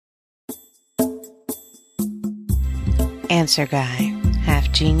Answer guy.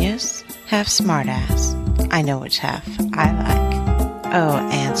 Half genius, half smartass. I know which half I like. Oh,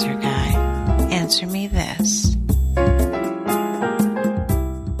 answer guy. Answer me this.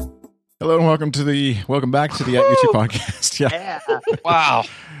 Hello and welcome back to the At YouTube podcast. Yeah. Wow.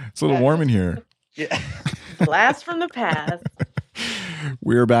 It's a little warm in here. Yeah. Blast from the past.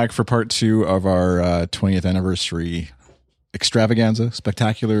 We're back for part 2 of our 20th anniversary extravaganza,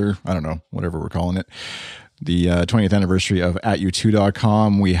 spectacular, I don't know, whatever we're calling it. The 20th anniversary of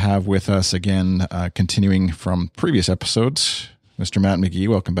 @u2.com. We have with us again, continuing from previous episodes, Mr. Matt McGee.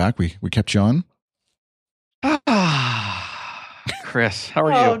 Welcome back. We kept you on. Chris, how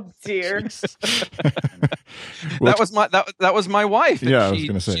are you? Oh dear. That was my wife. Yeah, I was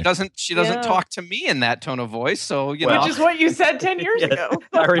going to say. She doesn't talk to me in that tone of voice, so Which is what you said 10 years ago.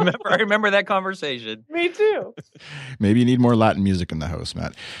 I remember that conversation. Me too. Maybe you need more Latin music in the house,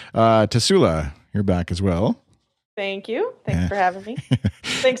 Matt. Tasula, you're back as well. Thank you. Thanks for having me.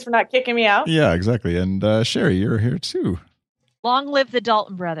 Thanks for not kicking me out. Yeah, exactly. And Sherry, you're here too. Long live the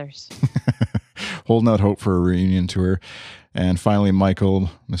Dalton brothers. Holding out hope for a reunion tour. And finally, Michael,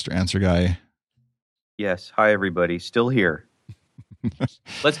 Mr. Answer Guy. Yes. Hi, everybody. Still here.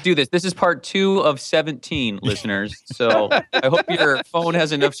 Let's do this. This is part 2 of 17, listeners. So I hope your phone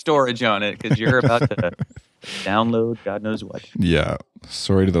has enough storage on it because you're about to download God knows what. Yeah.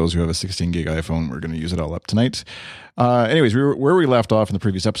 Sorry to those who have a 16 gig iPhone. We're going to use it all up tonight. Anyways, where we left off in the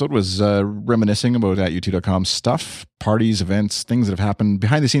previous episode was reminiscing about @u2.com stuff, parties, events, things that have happened,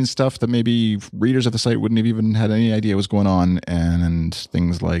 behind the scenes stuff that maybe readers of the site wouldn't have even had any idea was going on, and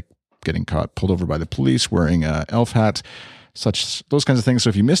things like getting pulled over by the police, wearing a elf hat, those kinds of things. So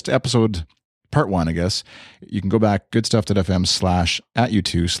if you missed episode part 1, I guess, you can go back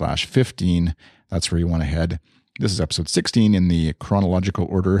goodstuff.fm/@u2/15. That's where you want to head. This is episode 16 in the chronological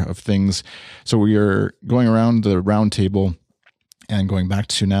order of things. So we are going around the round table and going back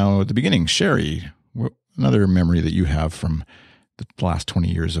to now the beginning. Sherry, another memory that you have from the last 20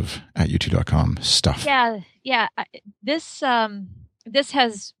 years of @u2.com stuff. Yeah. This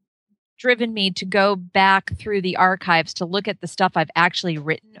has driven me to go back through the archives to look at the stuff I've actually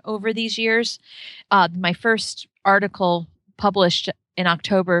written over these years. My first article published in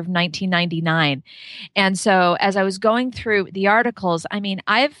October of 1999. And so as I was going through the articles, I mean,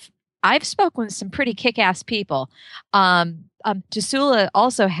 I've spoken with some pretty kick-ass people. Tasula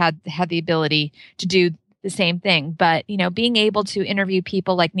also had the ability to do the same thing, but being able to interview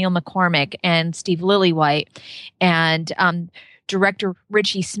people like Neil McCormick and Steve Lillywhite and director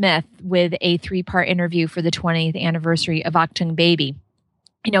Richie Smith with a 3-part interview for the 20th anniversary of Achtung Baby.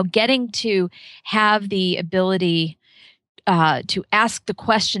 Getting to have the ability to ask the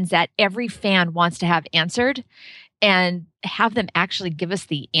questions that every fan wants to have answered and have them actually give us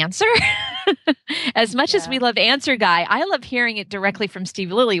the answer. As much as we love Answer Guy, I love hearing it directly from Steve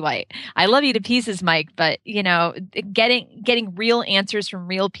Lillywhite. I love you to pieces, Mike, but getting real answers from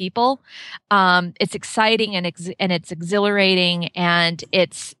real people, it's exciting and it's exhilarating, and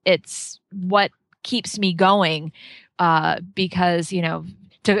it's what keeps me going, because to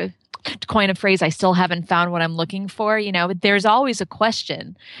coin a phrase, I still haven't found what I'm looking for. There's always a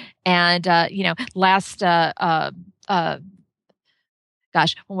question. And, last, when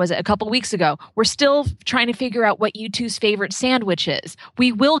was it? A couple weeks ago, we're still trying to figure out what U2's favorite sandwich is.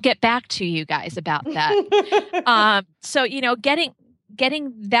 We will get back to you guys about that. So, getting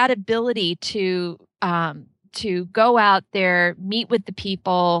that ability to go out there, meet with the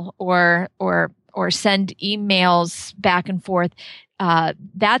people, or send emails back and forth,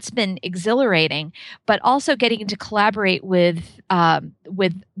 that's been exhilarating, but also getting to collaborate with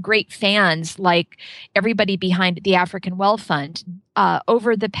great fans like everybody behind the African Well Fund.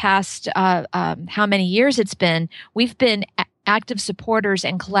 Over the past how many years it's been, we've been active supporters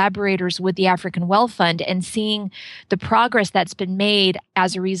and collaborators with the African Well Fund, and seeing the progress that's been made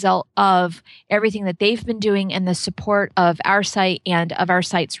as a result of everything that they've been doing and the support of our site and of our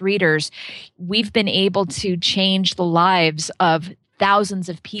site's readers, we've been able to change the lives of thousands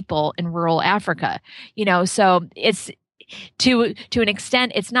of people in rural Africa. So it's to an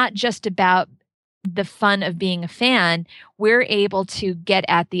extent, it's not just about the fun of being a fan. We're able to get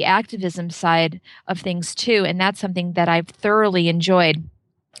at the activism side of things too, and that's something that I've thoroughly enjoyed.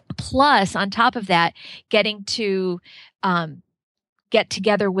 Plus, on top of that, getting to get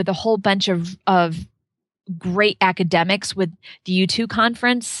together with a whole bunch of great academics with the U2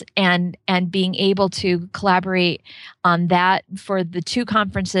 conference and being able to collaborate on that for the 2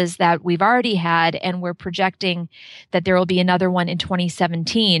 conferences that we've already had, and we're projecting that there will be another one in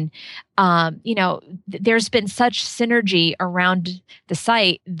 2017. There's been such synergy around the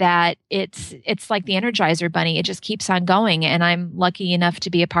site that it's like the Energizer Bunny. It just keeps on going, and I'm lucky enough to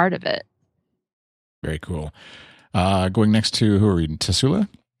be a part of it. Very cool. Going next to, who are we? Tasula?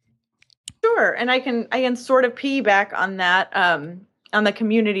 Sure, and I can sort of piggyback on that. On the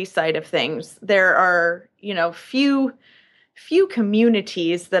community side of things, there are few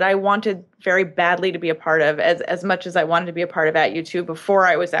communities that I wanted very badly to be a part of, as much as I wanted to be a part of at U2 before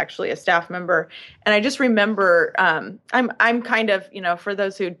I was actually a staff member. And I just remember, I'm kind of, for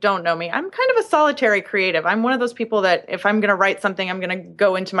those who don't know me, I'm kind of a solitary creative. I'm one of those people that if I'm going to write something, I'm going to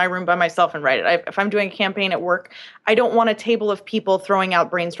go into my room by myself and write it. If I'm doing a campaign at work, I don't want a table of people throwing out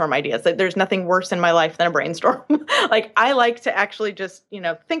brainstorm ideas. Like, there's nothing worse in my life than a brainstorm. Like, I like to actually just,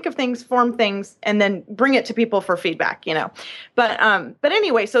 think of things, form things, and then bring it to people for feedback, But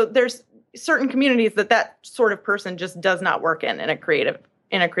anyway, so there's certain communities that sort of person just does not work in a creative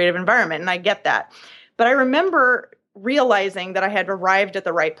environment, and I get that. But I remember realizing that I had arrived at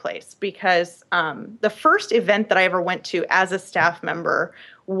the right place, because the first event that I ever went to as a staff member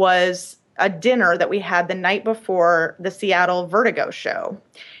was a dinner that we had the night before the Seattle Vertigo show.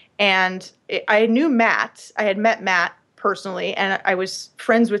 And I knew Matt. I had met Matt personally, and I was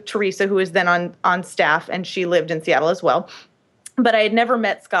friends with Teresa, who was then on staff, and she lived in Seattle as well. But I had never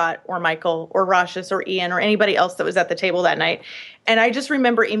met Scott or Michael or Rashis or Ian or anybody else that was at the table that night. And I just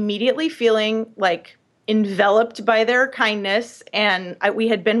remember immediately feeling like enveloped by their kindness. And we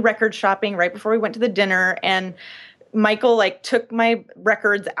had been record shopping right before we went to the dinner. And Michael took my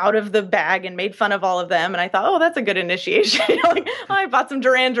records out of the bag and made fun of all of them. And I thought, oh, that's a good initiation. I bought some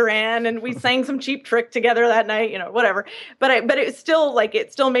Duran Duran and we sang some Cheap Trick together that night, whatever. But it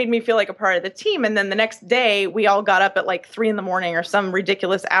still made me feel like a part of the team. And then the next day we all got up at 3 a.m. or some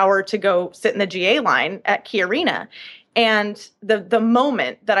ridiculous hour to go sit in the GA line at Key Arena. And the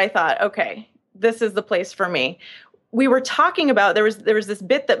moment that I thought, okay, this is the place for me. We were talking about, there was this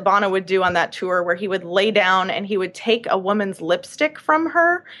bit that Bono would do on that tour where he would lay down and he would take a woman's lipstick from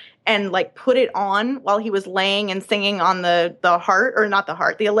her and put it on while he was laying and singing on the heart, or not the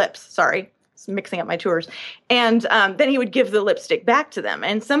heart, the ellipse, sorry. Mixing up my tours. And then he would give the lipstick back to them.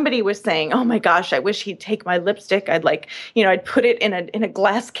 And somebody was saying, oh my gosh, I wish he'd take my lipstick. I'd I'd put it in a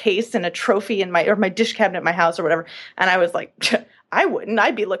glass case and a trophy in my dish cabinet at my house or whatever. And I was like, I wouldn't.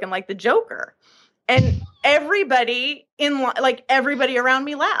 I'd be looking like the Joker. And everybody everybody around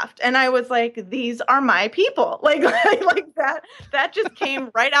me laughed. And I was like, these are my people. Like that just came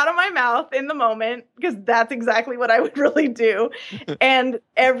right out of my mouth in the moment, because that's exactly what I would really do. And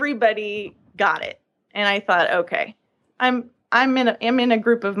everybody got it. And I thought, okay, I'm in a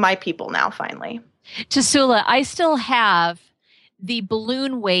group of my people now, finally. Tasula, I still have the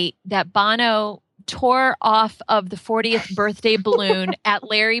balloon weight that Bono tore off of the 40th birthday balloon at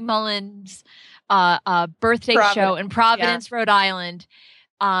Larry Mullen's birthday show in Providence, Rhode Island,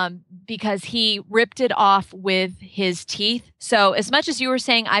 because he ripped it off with his teeth. So as much as you were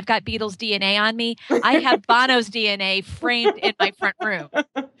saying, I've got Beatles DNA on me, I have Bono's DNA framed in my front room.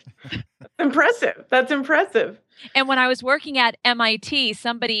 Impressive. That's impressive. And when I was working at MIT,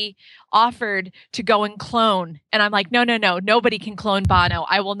 somebody offered to go and clone. And I'm like, no, nobody can clone Bono.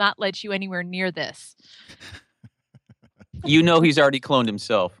 I will not let you anywhere near this. He's already cloned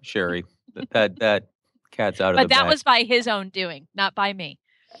himself, Sherry. That cat's out of the bag. But that was by his own doing, not by me.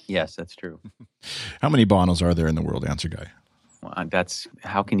 Yes, that's true. How many Bonos are there in the world, Answer Guy? Well,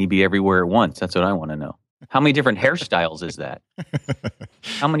 how can he be everywhere at once? That's what I want to know. How many different hairstyles is that?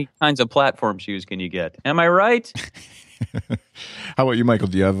 How many kinds of platform shoes can you get? Am I right? How about you, Michael?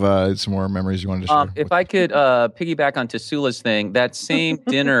 Do you have some more memories you wanted to share? If I could piggyback on Tasula's thing, that same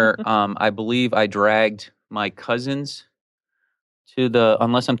dinner, I believe I dragged my cousins to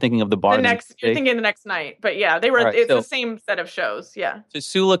unless I'm thinking of the bar. You're thinking the next night, but yeah, they were. Right, it's the same set of shows. Yeah.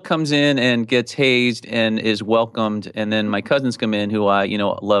 Tasula comes in and gets hazed and is welcomed, and then my cousins come in, who I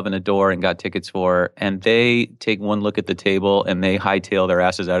love and adore and got tickets for, and they take one look at the table and they hightail their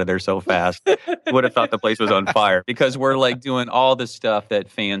asses out of there so fast. Would have thought the place was on fire, because we're doing all the stuff that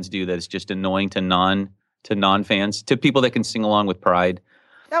fans do that is just annoying to non-fans, to people that can sing along with pride.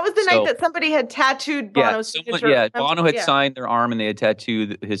 That was the night that somebody had tattooed Bono's signature. Bono had signed their arm and they had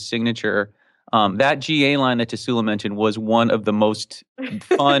tattooed his signature. That GA line that Tasula mentioned was one of the most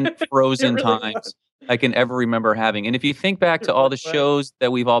fun frozen times I can ever remember having. And if you think back to all the shows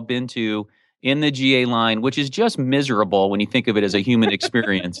that we've all been to in the GA line, which is just miserable when you think of it as a human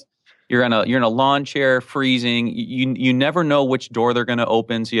experience, you're in a lawn chair, freezing. You never know which door they're going to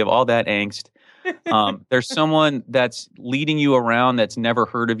open, so you have all that angst. There's someone that's leading you around that's never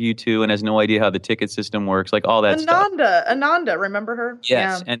heard of U2 and has no idea how the ticket system works, like all that stuff. Ananda, remember her?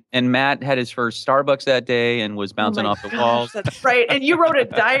 Yes, yeah. And Matt had his first Starbucks that day and was bouncing off the walls. That's right. And you wrote a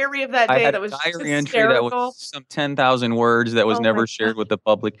diary of that day that was diary just entry that was some 10,000 words that was never shared with the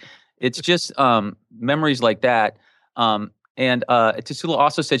public. It's just memories like that. And Tasula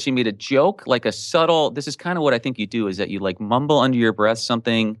also said she made a joke, like a subtle. This is kind of what I think you do, is that you like mumble under your breath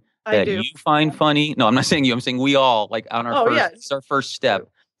something that you find funny. No, I'm not saying you. I'm saying we all, like on our it's our first step.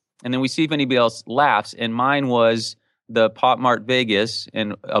 And then we see if anybody else laughs. And mine was the Pop Mart Vegas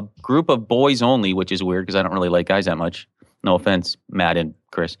and a group of boys only, which is weird because I don't really like guys that much. No offense, Matt and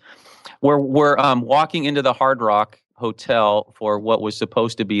Chris. We're walking into the Hard Rock Hotel for what was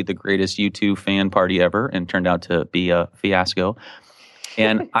supposed to be the greatest U2 fan party ever and turned out to be a fiasco.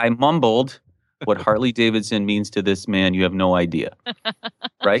 And I mumbled what Harley Davidson means to this man, you have no idea.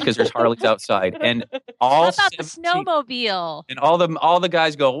 Right? Because there's Harleys outside. And all How about the snowmobile? And all the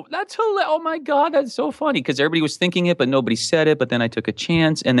guys go, that's hilarious. Oh my God, that's so funny. Because everybody was thinking it, but nobody said it. But then I took a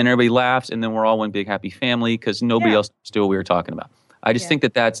chance, and then everybody laughs, and then we're all one big happy family because nobody else knew what we were talking about. I just think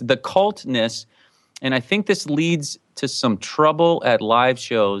that that's the cultness. And I think this leads to some trouble at live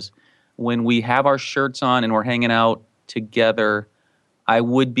shows when we have our shirts on and we're hanging out together. I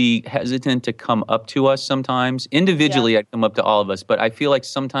would be hesitant to come up to us sometimes. Individually, I'd come up to all of us, but I feel like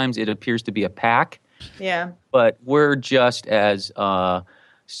sometimes it appears to be a pack. Yeah. But we're just as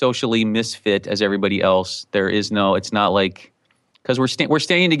socially misfit as everybody else. There is no, it's not like, because we're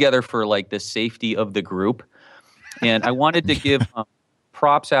staying together for like the safety of the group. And I wanted to give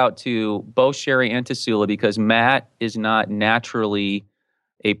props out to both Sherry and Tasula because Matt is not naturally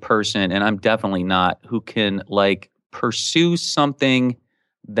a person, and I'm definitely not, who can like pursue something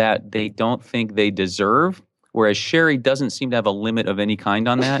that they don't think they deserve, whereas Sherry doesn't seem to have a limit of any kind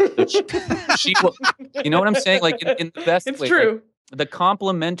on that. She will, you know what I'm saying? Like in the best way. It's true. Like, the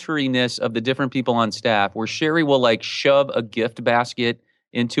complementariness of the different people on staff, where Sherry will like shove a gift basket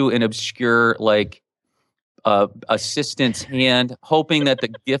into an obscure like assistant's hand, hoping that the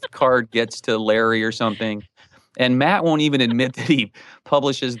gift card gets to Larry or something. And Matt won't even admit that he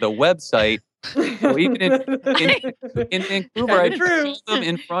publishes the website. So even in Vancouver, I put them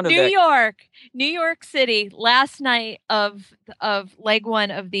in front of New York City. Last night of leg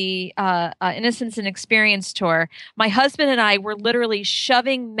one of the Innocence and Experience tour, my husband and I were literally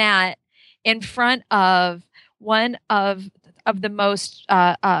shoving Matt in front of one of the most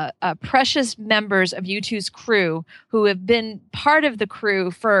precious members of U2's crew, who have been part of the crew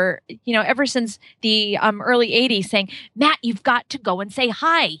for, ever since the early 80s, saying, Matt, you've got to go and say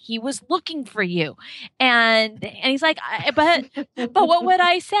hi. He was looking for you. And he's like, but what would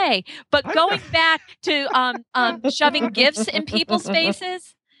I say? But going back to shoving gifts in people's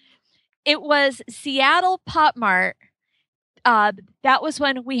faces, it was Seattle Pop Mart. That was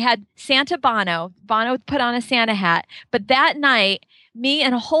when we had Santa Bono. Bono put on a Santa hat. But that night, me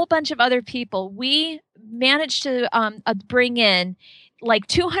and a whole bunch of other people, we managed to bring in like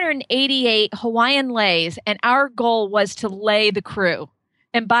 288 Hawaiian leis, and our goal was to lay the crew.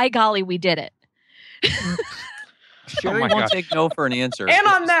 And by golly, we did it. Sherry won't take no for an answer. And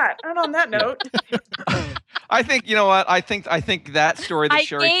on that note, I think you know what I think that story that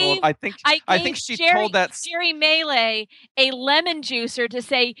Sherry told. I think she told that Sherry Melee a lemon juicer to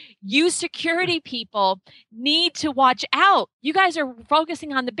say, you security people need to watch out. You guys are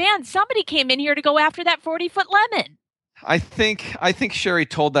focusing on the band. Somebody came in here to go after that 40-foot lemon. I think Sherry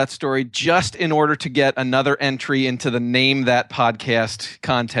told that story just in order to get another entry into the Name That Podcast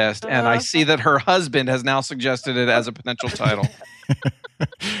contest, and I see that her husband has now suggested it as a potential title.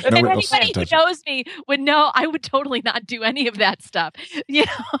 And anybody who knows me would know I would totally not do any of that stuff,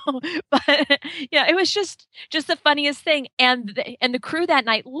 But it was just the funniest thing, and the crew that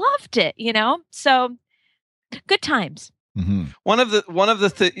night loved it, So good times. Mm-hmm. One of the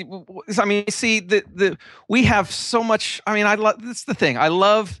I mean, see, we have so much. I mean, that's the thing. I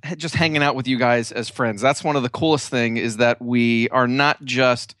love just hanging out with you guys as friends. That's one of the coolest thing is that we are not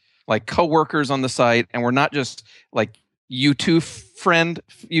just like coworkers on the site, and we're not just like U2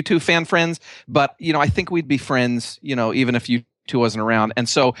 fan friends. But I think we'd be friends, even if U2 wasn't around. And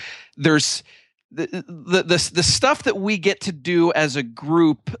so there's the stuff that we get to do as a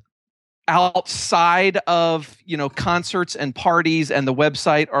group outside of concerts and parties and the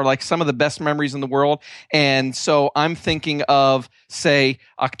website are like some of the best memories in the world. And so I'm thinking of, say,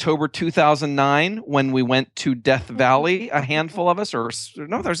 October 2009 when we went to Death Valley, a handful of us, or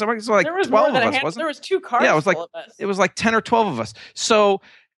no, there was like 12 of us, wasn't there? Was 2 cars. Yeah, it was like 10 or 12 of us. So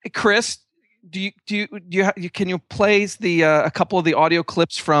Chris, can you play the a couple of the audio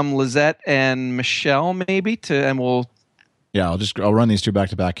clips from Lizette and Michelle maybe I'll run these two back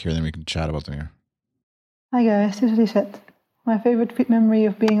to back here, then we can chat about them here. Hi guys, this is Lizette. My favorite memory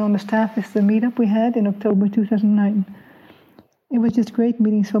of being on the staff is the meetup we had in October 2009. It was just great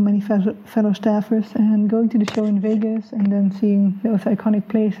meeting so many fellow staffers and going to the show in Vegas and then seeing those iconic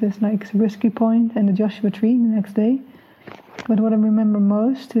places like Zabriskie Point and the Joshua Tree the next day. But what I remember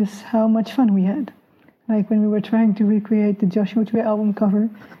most is how much fun we had. Like when we were trying to recreate the Joshua Tree album cover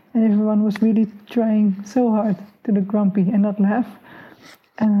and everyone was really trying so hard to look grumpy and not laugh.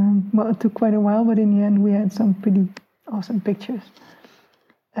 Well, it took quite a while, but in the end we had some pretty awesome pictures.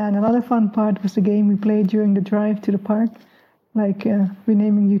 And another fun part was the game we played during the drive to the park, like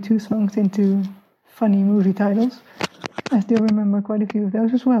renaming U2 songs into funny movie titles. I still remember quite a few of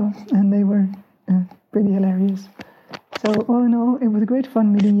those as well, and they were pretty hilarious. So all in all, it was great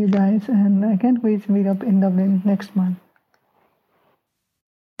fun meeting you guys, and I can't wait to meet up in Dublin next month.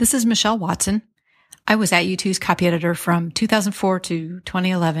 This is Michelle Watson. I was at U2's copy editor from 2004 to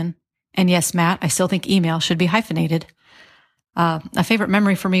 2011. And yes, Matt, I still think email should be hyphenated. A favorite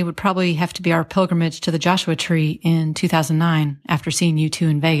memory for me would probably have to be our pilgrimage to the Joshua Tree in 2009 after seeing U2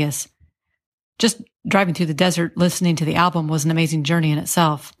 in Vegas. Just driving through the desert listening to the album was an amazing journey in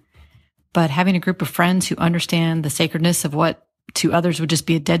itself. But having a group of friends who understand the sacredness of what to others would just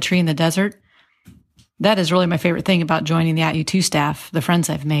be a dead tree in the desert, that is really my favorite thing about joining the @U2 staff, the friends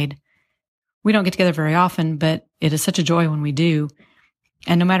I've made. We don't get together very often, but it is such a joy when we do.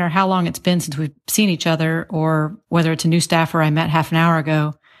 And no matter how long it's been since we've seen each other, or whether it's a new staffer I met half an hour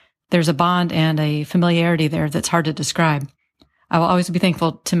ago, there's a bond and a familiarity there that's hard to describe. I will always be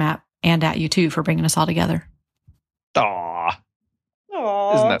thankful to Matt and @U2 for bringing us all together. Aww.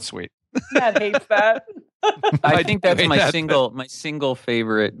 Isn't that sweet? Matt hates that. I think that's my single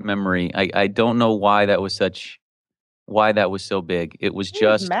favorite memory. I don't know why that was so big. It was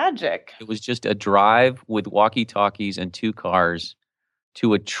just magic. It was just a drive with walkie-talkies and two cars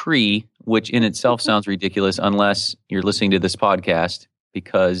to a tree, which in itself sounds ridiculous unless you're listening to this podcast,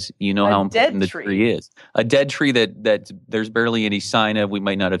 because you know how important the tree is. A dead tree that there's barely any sign of, we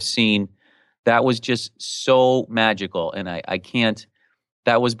might not have seen. That was just so magical, and I can't.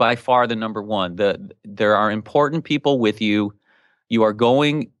 That was by far the number one. There are important people with you. You are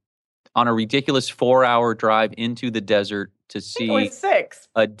going on a ridiculous 4-hour drive into the desert to see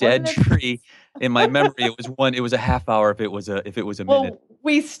a dead tree. In my memory, it was a half hour if it was a minute. Well,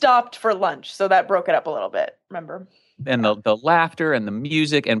 we stopped for lunch, so that broke it up a little bit. Remember? And the laughter and the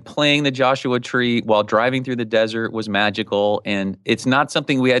music and playing the Joshua Tree while driving through the desert was magical. And it's not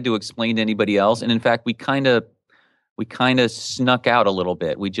something we had to explain to anybody else. And in fact, we kind of snuck out a little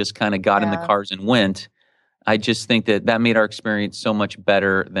bit. We just kind of got in the cars and went. I just think that made our experience so much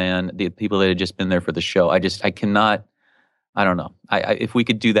better than the people that had just been there for the show. I don't know. If we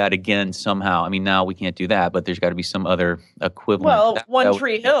could do that again somehow. I mean, now we can't do that, but there's got to be some other equivalent. Well, One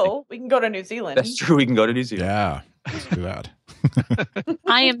Tree Hill. We can go to New Zealand. That's true. We can go to New Zealand. Yeah, let's do that.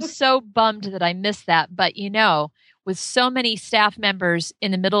 I am so bummed that I missed that. But, with so many staff members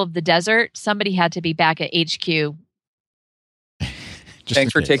in the middle of the desert, somebody had to be back at HQ.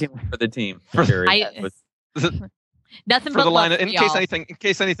 Thanks for taking one for the team. Nothing for but the line love in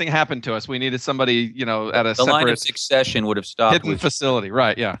case anything happened to us, we needed somebody at a the line of separate succession would have stopped hidden facility,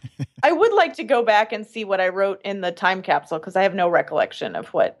 right? Yeah. I would like to go back and see what I wrote in the time capsule, because I have no recollection of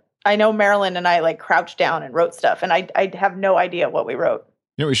what I know. Marilyn and I crouched down and wrote stuff, and I have no idea what we wrote.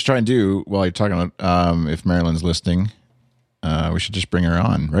 You know what we should try and do while you're talking about if Marilyn's listening, we should just bring her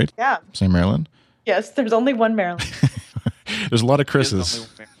on, right? Yeah. Say Marilyn. Yes, there's only one Marilyn. There's a lot of Chris's.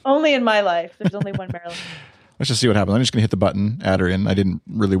 Only in my life, there's only one Marilyn. Let's just see what happens. I'm just going to hit the button, add her in. I didn't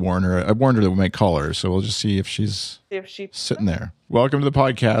really warn her. I warned her that we might call her, so we'll just see if she's sitting there. Welcome to the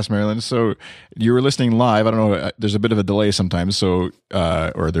podcast, Marilyn. So you were listening live. I don't know. There's a bit of a delay sometimes, so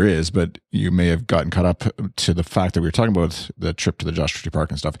or there is, but you may have gotten caught up to the fact that we were talking about the trip to the Joshua Tree Park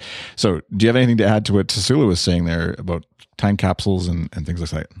and stuff. So do you have anything to add to what Tasula was saying there about time capsules and things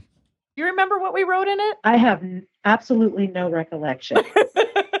like that? You remember what we wrote in it? I have absolutely no recollection.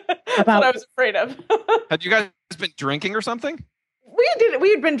 That's what I was afraid of. Had you guys been drinking or something? We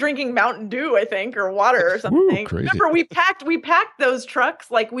had been drinking Mountain Dew, I think, or water or something. Crazy. Remember, we packed those trucks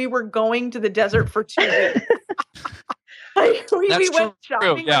like we were going to the desert for 2 weeks. We went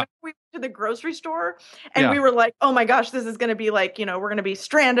shopping. Yeah. We went to the grocery store, and we were like, "Oh my gosh, this is going to be like, we're going to be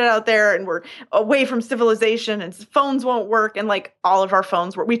stranded out there, and we're away from civilization, and phones won't work." And like all of our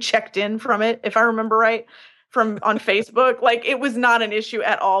phones we checked in from it, if I remember right. on Facebook. Like, it was not an issue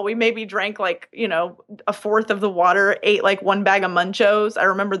at all. We maybe drank like, a fourth of the water, ate like one bag of Munchos. I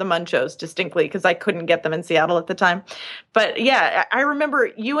remember the Munchos distinctly because I couldn't get them in Seattle at the time. But yeah, I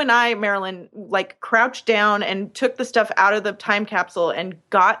remember you and I, Marilyn, like crouched down and took the stuff out of the time capsule and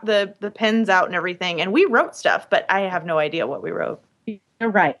got the pens out and everything. And we wrote stuff, but I have no idea what we wrote. You're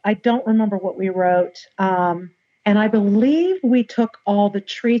right. I don't remember what we wrote. And I believe we took all the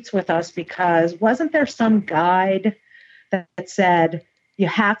treats with us because wasn't there some guide that said you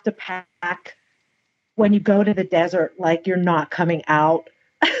have to pack when you go to the desert, like you're not coming out?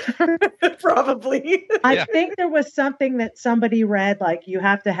 Probably. I think there was something that somebody read, like you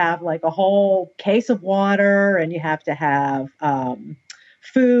have to have like a whole case of water and you have to have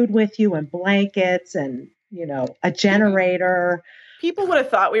food with you and blankets and, a generator. People would have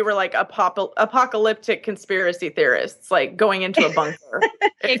thought we were like apocalyptic conspiracy theorists, like going into a bunker.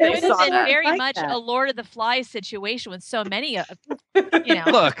 It could have been very much a Lord of the Flies situation with so many of,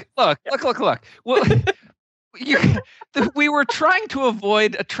 Look. Well, we were trying to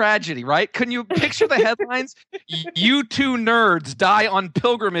avoid a tragedy, right? Can you picture the headlines? You two nerds die on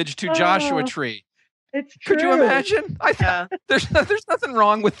pilgrimage to Joshua Tree. It's true. Could you imagine? There's nothing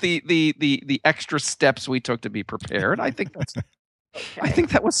wrong with the extra steps we took to be prepared. I think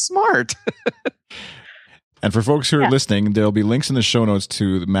that was smart. And for folks who are listening, there'll be links in the show notes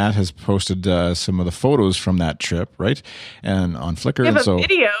to Matt has posted some of the photos from that trip, right? And on Flickr. We have a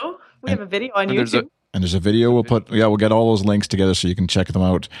video. We have a video on YouTube. And there's a video we'll get all those links together so you can check them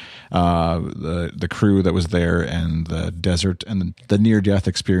out. The crew that was there and the desert and the near death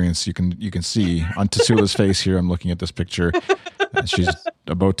experience you can see on Tasula's face here. I'm looking at this picture. She's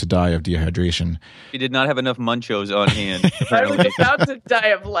about to die of dehydration. She did not have enough Munchos on hand. I was about to die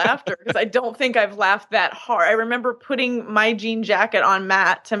of laughter because I don't think I've laughed that hard. I remember putting my jean jacket on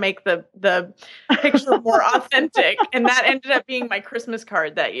Matt to make the picture more authentic, and that ended up being my Christmas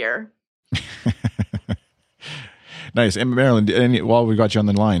card that year. Nice. And Marilyn, while we got you on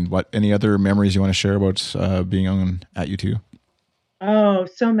the line, any other memories you want to share about being on at U2? Oh,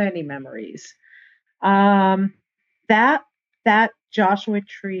 so many memories. That Joshua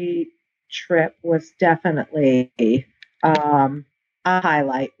Tree trip was definitely a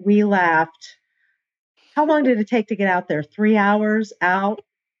highlight. We laughed. How long did it take to get out there? 3 hours out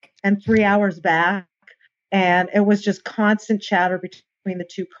and 3 hours back. And it was just constant chatter between the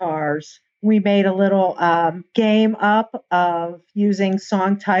two cars. We made a little game up of using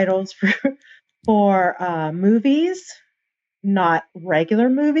song titles for movies, not regular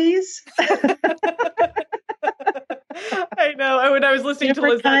movies. I know. When I was listening to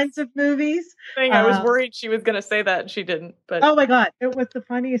Liz kinds of movies, I was worried she was going to say that, and she didn't. But oh my God, it was the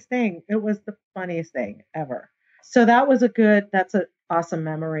funniest thing. It was the funniest thing ever. So that's an awesome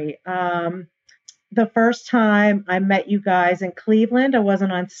memory. The first time I met you guys in Cleveland, I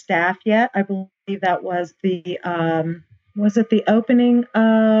wasn't on staff yet. I believe that was was it the opening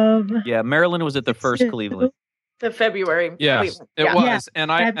of? Yeah, Marilyn was at the first Cleveland. The February. Yes, it was. Yeah.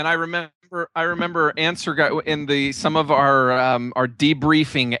 And I remember Answer Guy in some of our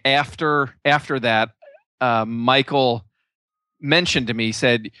debriefing after that, Michael mentioned to me, he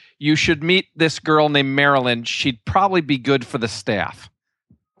said, you should meet this girl named Marilyn. She'd probably be good for the staff.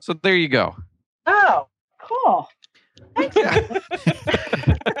 So there you go. Oh, cool. Thank you.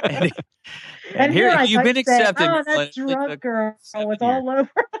 and here you've been accepted. Oh, that drunk girl was all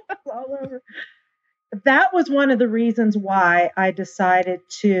over. That was one of the reasons why I decided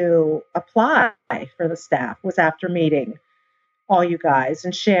to apply for the staff, was after meeting all you guys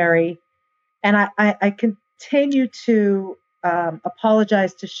and Sherry. And I continue to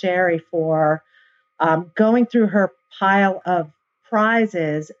apologize to Sherry for going through her pile of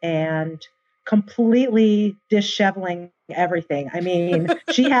prizes and completely disheveling everything. I mean,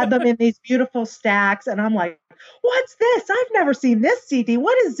 she had them in these beautiful stacks, and I'm like, what's this? I've never seen this CD.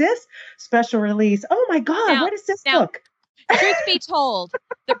 What is this special release? Oh my God, what does this look? Truth be told,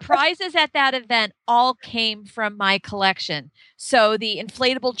 the prizes at that event all came from my collection. So the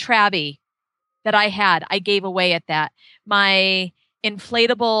inflatable Trabi that I had, I gave away at that. My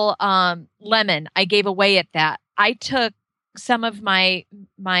inflatable lemon, I gave away at that. I took some of my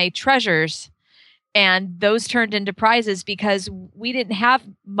treasures, and those turned into prizes because we didn't have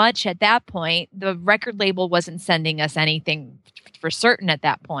much at that point. The record label wasn't sending us anything for certain at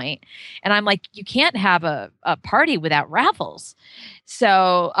that point. And I'm like, you can't have a party without raffles.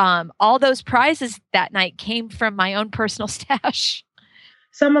 So all those prizes that night came from my own personal stash.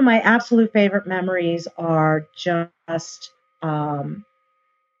 Some of my absolute favorite memories are just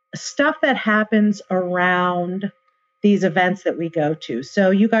stuff that happens around these events that we go to.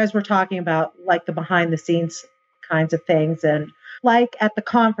 So you guys were talking about like the behind the scenes kinds of things, and like at the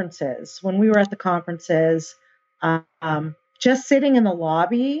conferences, when we were at the conferences, just sitting in the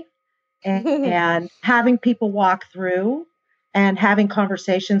lobby and having people walk through and having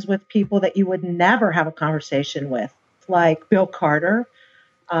conversations with people that you would never have a conversation with, like Bill Carter,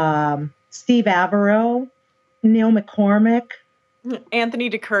 Steve Averill, Neil McCormick, Anthony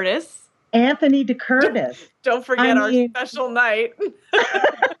DeCurtis. Don't forget our special night.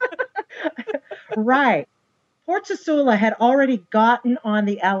 Right. Port Sisula had already gotten on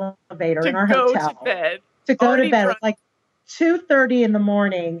the elevator in our hotel to go to bed. It was like 2:30 in the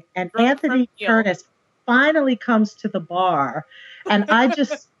morning, and Anthony Curtis finally comes to the bar, and I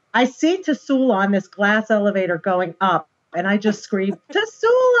see Tasula on this glass elevator going up, and I just scream,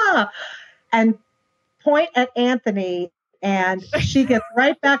 Tasula, and point at Anthony, and she gets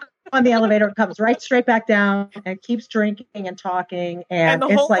right back on the elevator and comes right straight back down and keeps drinking and talking. And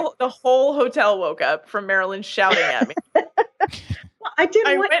the whole hotel woke up from Marilyn shouting at me. Well,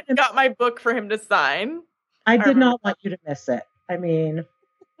 I went and got my book for him to sign. I did not want you to miss it. I mean,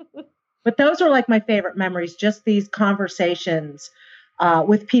 but those are like my favorite memories, just these conversations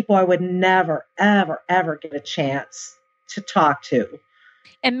with people I would never, ever, ever get a chance to talk to.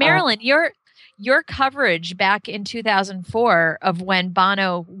 And Marilyn, your coverage back in 2004 of when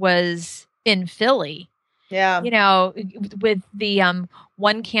Bono was in Philly, with the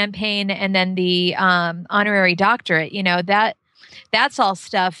one campaign and then the honorary doctorate, that's all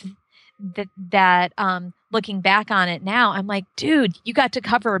stuff that looking back on it now, I'm like, dude, you got to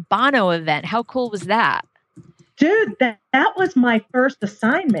cover a Bono event. How cool was that? Dude, that was my first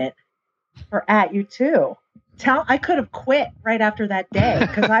assignment for At U2. I could have quit right after that day,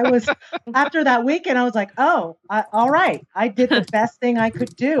 because I was, after that weekend, I was like, all right, I did the best thing I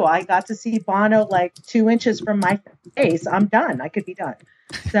could do. I got to see Bono like 2 inches from my face. I'm done. I could be done.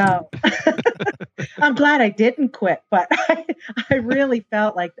 So I'm glad I didn't quit, but I really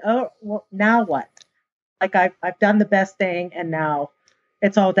felt like, oh, well, now what? Like I've done the best thing, and now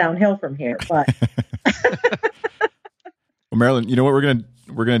it's all downhill from here. But well, Marilyn, you know what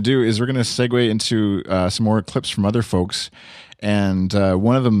we're gonna do is we're gonna segue into some more clips from other folks, and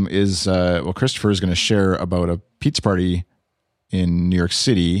one of them is Christopher is going to share about a pizza party in New York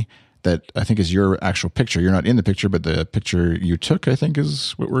City that I think is your actual picture. You're not in the picture, but the picture you took, I think,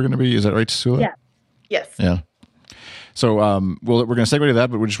 is what we're going to be. Is that right, Sula? Yeah. Yes. Yeah. So we're going to segue to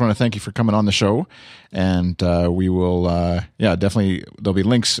that, but we just want to thank you for coming on the show, and we will, definitely, there'll be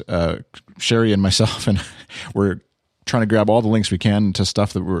links. Sherry and myself, and we're trying to grab all the links we can to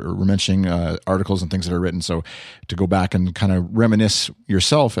stuff that we're mentioning, articles and things that are written. So to go back and kind of reminisce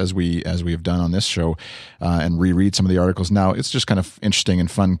yourself as we have done on this show, and reread some of the articles. Now it's just kind of interesting and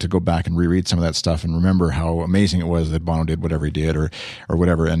fun to go back and reread some of that stuff and remember how amazing it was that Bono did whatever he did or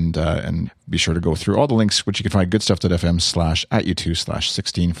whatever. And be sure to go through all the links, which you can find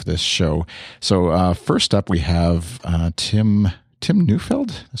goodstuff.fm/@u2/16 for this show. So first up we have Tim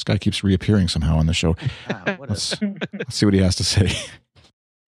Neufeld. This guy keeps reappearing somehow on the show. Let's see what he has to say.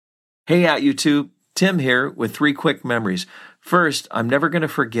 Hey, At U2, Tim here with 3 quick memories. First, I'm never going to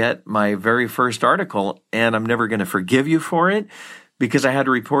forget my very first article, and I'm never going to forgive you for it, because I had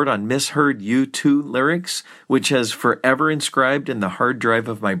to report on misheard U2 lyrics, which has forever inscribed in the hard drive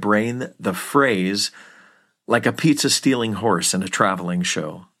of my brain the phrase, like a pizza-stealing horse in a traveling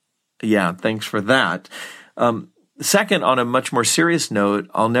show. Yeah, thanks for that. Second, on a much more serious note,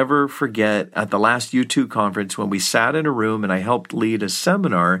 I'll never forget at the last U2 conference when we sat in a room and I helped lead a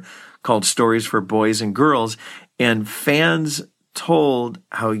seminar called Stories for Boys and Girls, and fans told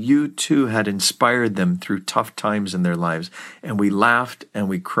how U2 had inspired them through tough times in their lives. And we laughed and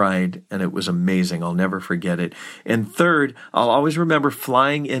we cried, and it was amazing. I'll never forget it. And third, I'll always remember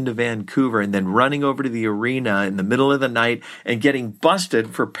flying into Vancouver and then running over to the arena in the middle of the night and getting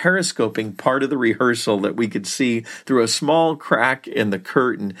busted for periscoping part of the rehearsal that we could see through a small crack in the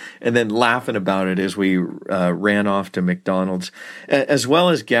curtain, and then laughing about it as we ran off to McDonald's, as well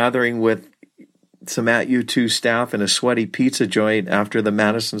as gathering with some At U2 staff in a sweaty pizza joint after the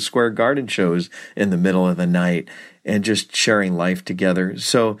Madison Square Garden shows in the middle of the night, and just sharing life together.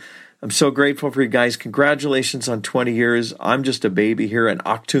 So I'm so grateful for you guys. Congratulations on 20 years. I'm just a baby here, an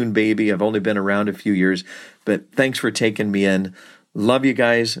Octoon baby. I've only been around a few years, but thanks for taking me in. Love you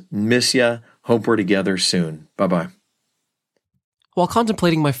guys. Miss ya. Hope we're together soon. Bye-bye. While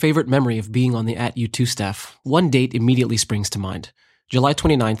contemplating my favorite memory of being on the At U2 staff, one date immediately springs to mind. July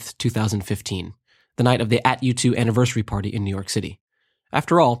 29th, 2015. The night of the At U2 anniversary party in New York City.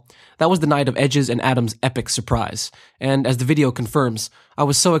 After all, that was the night of Edge's and Adam's epic surprise, and as the video confirms, I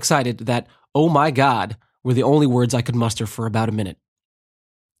was so excited that, oh my god, were the only words I could muster for about a minute.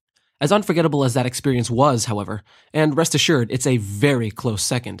 As unforgettable as that experience was, however, and rest assured, it's a very close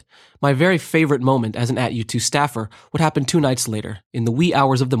second, my very favorite moment as an At U2 staffer would happen 2 nights later, in the wee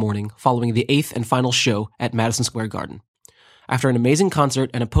hours of the morning following the 8th and final show at Madison Square Garden. After an amazing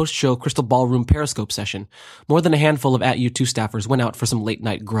concert and a post-show Crystal Ballroom Periscope session, more than a handful of At U2 staffers went out for some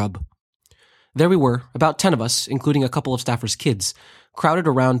late-night grub. There we were, about 10 of us, including a couple of staffers' kids, crowded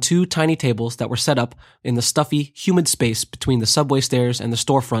around 2 tiny tables that were set up in the stuffy, humid space between the subway stairs and the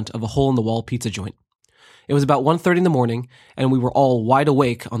storefront of a hole-in-the-wall pizza joint. It was about 1:30 in the morning, and we were all wide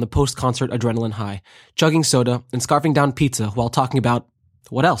awake on the post-concert adrenaline high, chugging soda and scarfing down pizza while talking about,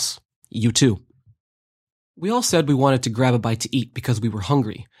 what else? U2. We all said we wanted to grab a bite to eat because we were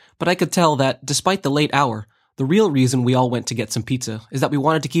hungry, but I could tell that, despite the late hour, the real reason we all went to get some pizza is that we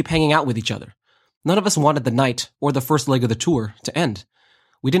wanted to keep hanging out with each other. None of us wanted the night, or the first leg of the tour, to end.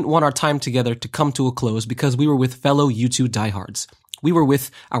 We didn't want our time together to come to a close because we were with fellow U2 diehards. We were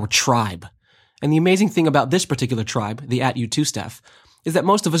with our tribe. And the amazing thing about this particular tribe, the At U2 staff, is that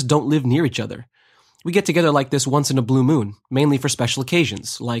most of us don't live near each other. We get together like this once in a blue moon, mainly for special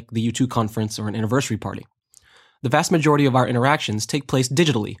occasions, like the U2 conference or an anniversary party. The vast majority of our interactions take place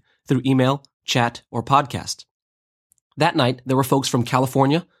digitally, through email, chat, or podcast. That night, there were folks from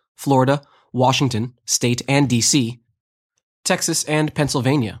California, Florida, Washington, State, and D.C., Texas, and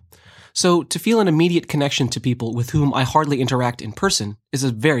Pennsylvania. So to feel an immediate connection to people with whom I hardly interact in person is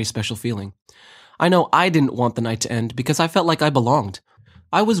a very special feeling. I know I didn't want the night to end because I felt like I belonged.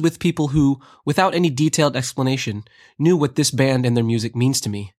 I was with people who, without any detailed explanation, knew what this band and their music means to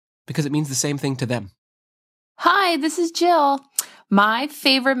me, because it means the same thing to them. Hi, this is Jill. My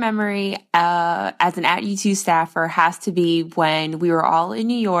favorite memory as an At U2 staffer has to be when we were all in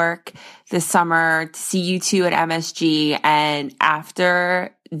New York this summer to see U2 at MSG. And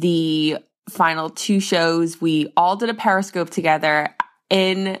after the final 2 shows, we all did a Periscope together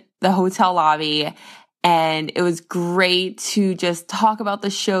in the hotel lobby. And it was great to just talk about the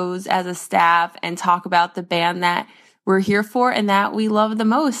shows as a staff and talk about the band that we're here for and that we love the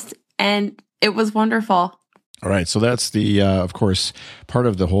most. And it was wonderful. All right, so that's the, of course, part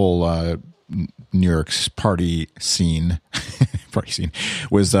of the whole New York's party scene.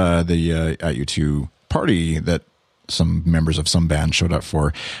 Was the At U2 party that some members of some band showed up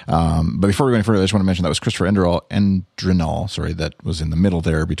for. But before we go any further, I just want to mention that was Christopher Endrinall, that was in the middle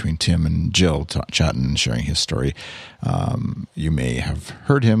there between Tim and Jill chatting and sharing his story. You may have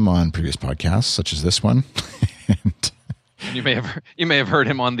heard him on previous podcasts, such as this one. You may have heard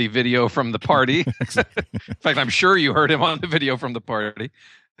him on the video from the party. In fact, I'm sure you heard him on the video from the party.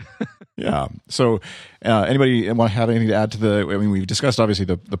 Yeah. So, anybody want to have anything to add to the? I mean, we've discussed obviously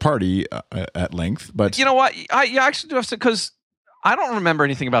the party at length, but you know what? I actually do have to, because I don't remember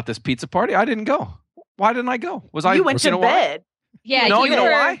anything about this pizza party. I didn't go. Why didn't I go? You went to bed? Yeah. No, you know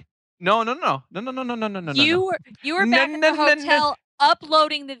were, why? No. You were back in the hotel.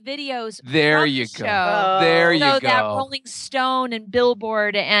 Uploading the videos. There you go. There you go. So that Rolling Stone and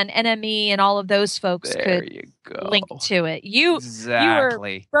Billboard and NME and all of those folks could link to it. You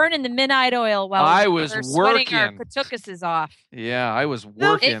were burning the midnight oil while I was working our katukuses off. Yeah, I was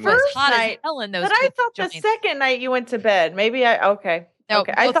working. It was hot as hell in those. But I thought the second night you went to bed. Maybe okay. No,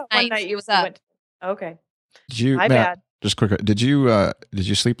 okay. I thought one night you went. Okay. Did you? My Matt, bad. Just quick. Did you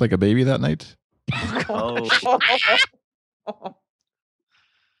sleep like a baby that night? Oh.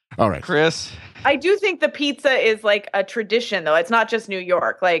 All right, Chris. I do think the pizza is like a tradition, though. It's not just New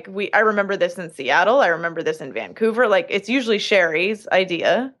York. Like I remember this in Seattle. I remember this in Vancouver. Like it's usually Sherry's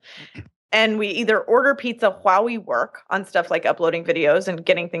idea, and we either order pizza while we work on stuff like uploading videos and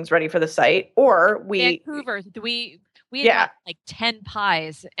getting things ready for the site, or Vancouver. We had got like 10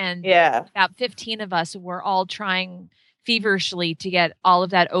 pies, and about 15 of us were all trying feverishly to get all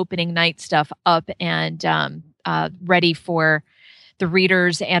of that opening night stuff up and ready for the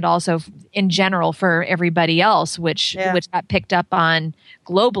readers and also in general for everybody else, which got picked up on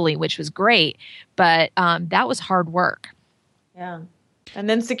globally, which was great. But that was hard work. Yeah. And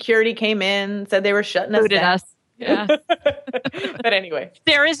then security came in, said they were shutting us down. Yeah. But anyway.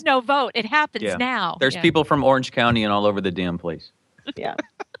 There is no vote. It happens now. There's people from Orange County and all over the damn place. Yeah.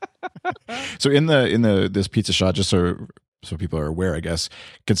 So in this pizza shot, just so people are aware, I guess,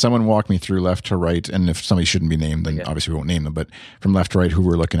 can someone walk me through left to right? And if somebody shouldn't be named, then obviously we won't name them. But from left to right, who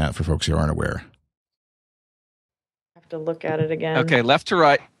we're looking at for folks who aren't aware. I have to look at it again. Okay, left to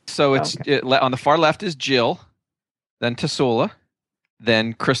right. So it's on the far left is Jill, then Tasula,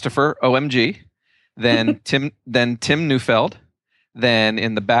 then Christopher OMG, then Tim Neufeld, then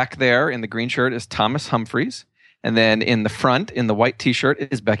in the back there in the green shirt is Thomas Humphreys, and then in the front in the white T-shirt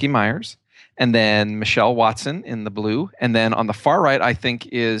is Becky Myers. and then Michelle Watson in the blue, and then on the far right, I think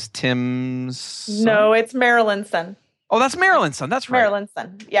is Tim's son? No, it's Marilyn's son. Oh, that's Marilyn's son. That's right. Marilyn's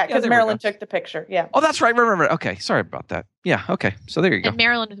son. Yeah, because Marilyn took the picture. Yeah. Oh, that's right. Remember. Okay, sorry about that. Yeah. Okay. So there you go. And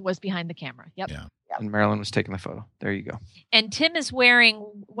Marilyn was behind the camera. Yep. Yeah. And Marilyn was taking the photo. There you go. And Tim is wearing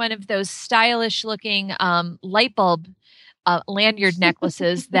one of those stylish-looking light bulb lanyard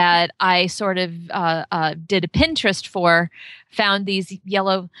necklaces that I sort of did a Pinterest for. Found these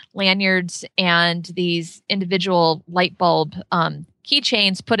yellow lanyards and these individual light bulb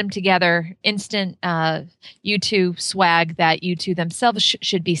keychains, put them together, instant U2 swag that U2 themselves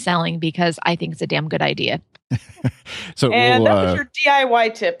should be selling, because I think it's a damn good idea. So and that was your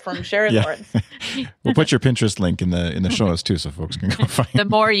DIY tip from Sharon Lawrence. We'll put your Pinterest link in the show notes too, so folks can go find. The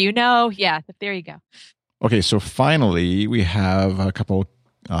more you know. Yeah, there you go. Okay, so finally we have a couple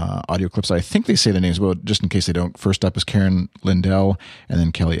audio clips. I think they say the names, but just in case they don't. First up is Karen Lindell, and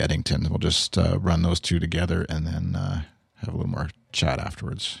then Kelly Eddington. We'll just run those two together, and then have a little more chat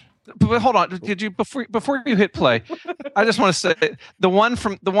afterwards. But hold on, did you before you hit play? I just want to say the one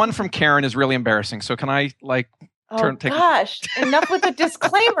from Karen is really embarrassing. So can I take? Gosh, enough with the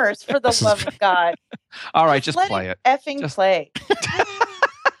disclaimers, for the love of God! All right, just play it. Effing play.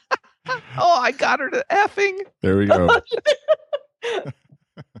 Oh, I got her to effing. There we go.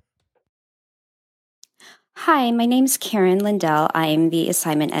 Hi, my name's Karen Lindell. I'm the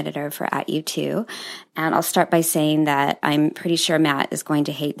assignment editor for @U2. And I'll start by saying that I'm pretty sure Matt is going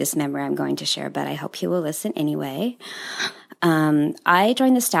to hate this memory I'm going to share, but I hope he will listen anyway. I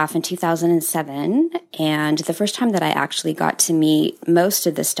joined the staff in 2007, and the first time that I actually got to meet most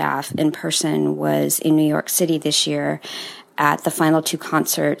of the staff in person was in New York City this year at the final two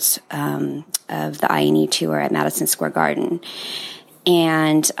concerts of the I&E tour at Madison Square Garden.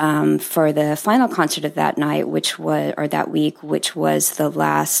 And for the final concert of that night, that week, which was the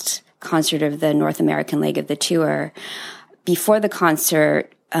last concert of the North American leg of the tour, before the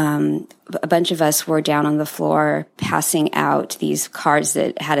concert, a bunch of us were down on the floor passing out these cards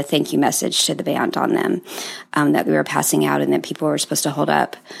that had a thank you message to the band on them, that we were passing out and that people were supposed to hold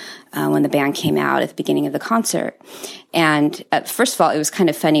up when the band came out at the beginning of the concert. And first of all, it was kind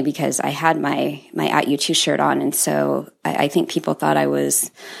of funny because I had my @U2 shirt on, and so I think people thought I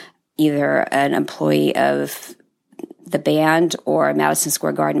was either an employee of the band or Madison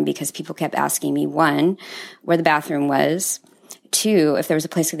Square Garden, because people kept asking me, one, where the bathroom was, two, if there was a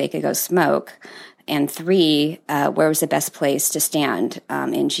place where they could go smoke, and three, where was the best place to stand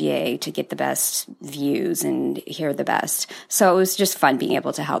in GA to get the best views and hear the best. So it was just fun being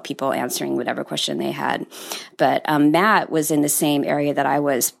able to help people answering whatever question they had. But Matt was in the same area that I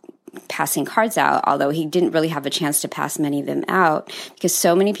was passing cards out, although he didn't really have a chance to pass many of them out because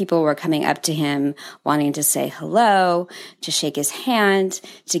so many people were coming up to him wanting to say hello, to shake his hand,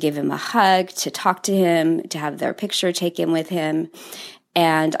 to give him a hug, to talk to him, to have their picture taken with him.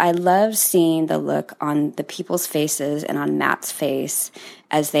 And I loved seeing the look on the people's faces and on Matt's face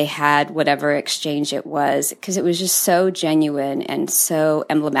as they had whatever exchange it was, because it was just so genuine and so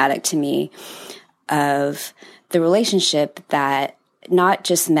emblematic to me of the relationship that not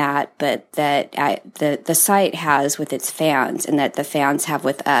just Matt, but that the site has with its fans and that the fans have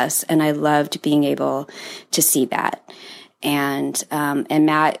with us. And I loved being able to see that. And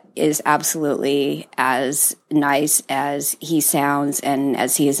Matt is absolutely as nice as he sounds and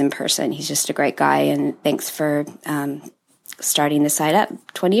as he is in person. He's just a great guy. And thanks for starting the site up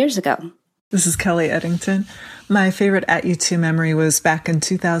 20 years ago. This is Kelly Eddington. My favorite @U2 memory was back in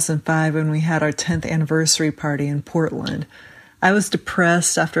 2005 when we had our 10th anniversary party in Portland. I was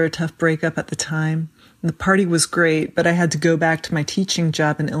depressed after a tough breakup at the time. The party was great, but I had to go back to my teaching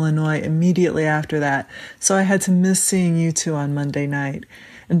job in Illinois immediately after that, so I had to miss seeing U2 on Monday night.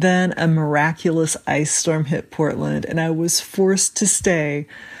 And then a miraculous ice storm hit Portland, and I was forced to stay.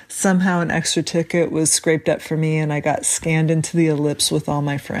 Somehow an extra ticket was scraped up for me, and I got scanned into the Ellipse with all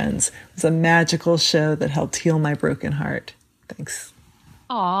my friends. It was a magical show that helped heal my broken heart. Thanks.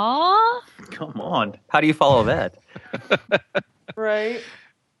 Aww. Come on. How do you follow that? Right.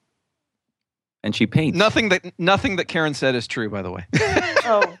 And she paints. Nothing that Karen said is true, by the way.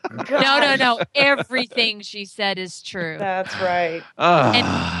 Oh, God. No. Everything she said is true. That's right.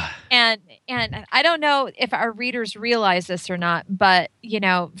 And I don't know if our readers realize this or not, but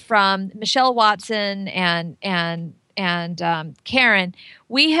from Michelle Watson and Karen,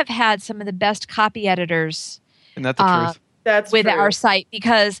 we have had some of the best copy editors. Isn't that the truth? That's with true. our site,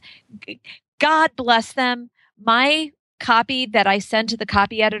 because God bless them. My copy that I send to the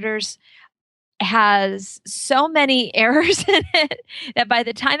copy editors has so many errors in it that by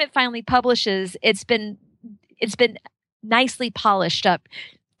the time it finally publishes, it's been nicely polished up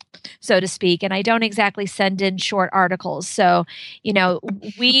so to speak, and I don't exactly send in short articles. So,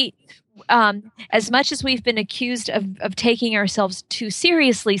 we, as much as we've been accused of taking ourselves too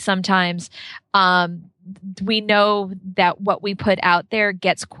seriously sometimes, we know that what we put out there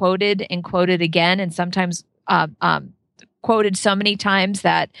gets quoted and quoted again, and sometimes quoted so many times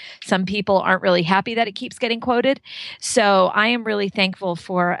that some people aren't really happy that it keeps getting quoted. So I am really thankful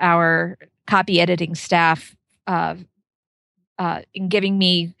for our copy editing staff in giving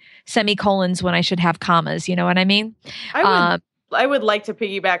me semicolons when I should have commas. You know what I mean? I would like to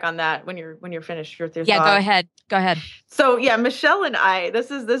piggyback on that when you're finished with your thought. Go ahead. So yeah, Michelle and I, this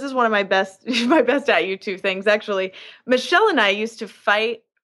is one of my best at YouTube things actually. Michelle and I used to fight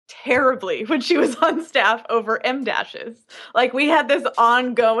terribly when she was on staff over M dashes. Like we had this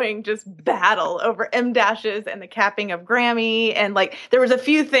ongoing just battle over M dashes and the capping of Grammy, and like there was a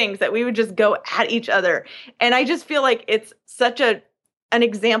few things that we would just go at each other. And I just feel like it's such an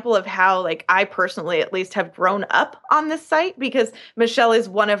example of how like I personally at least have grown up on this site, because Michelle is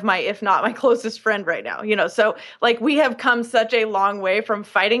one of my, if not my closest friend right now, so like we have come such a long way from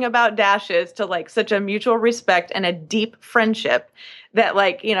fighting about dashes to like such a mutual respect and a deep friendship that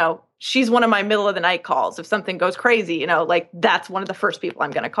like, she's one of my middle of the night calls. If something goes crazy, like that's one of the first people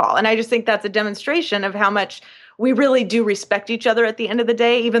I'm going to call. And I just think that's a demonstration of how much we really do respect each other at the end of the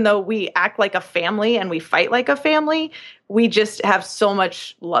day. Even though we act like a family and we fight like a family, we just have so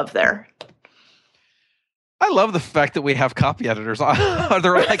much love there. I love the fact that we have copy editors. Are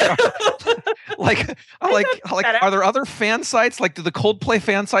there are there other fan sites? Like, do the Coldplay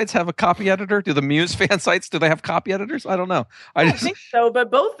fan sites have a copy editor? Do the Muse fan sites, do they have copy editors? I don't know. I think so, but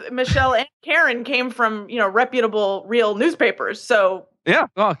both Michelle and Karen came from, reputable real newspapers. So yeah,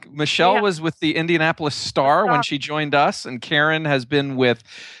 well, Michelle was with the Indianapolis Star when she joined us, and Karen has been with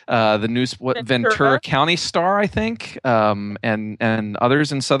the Ventura County Star, I think, and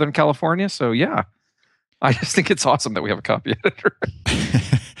others in Southern California. So yeah. I just think it's awesome that we have a copy editor.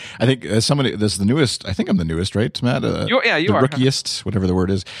 I think this is the newest. I think I'm the newest, right, Matt? You are. The rookiest, whatever the word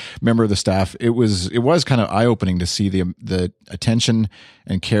is, member of the staff. It was kind of eye opening to see the attention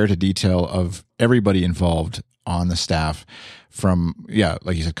and care to detail of everybody involved on the staff. From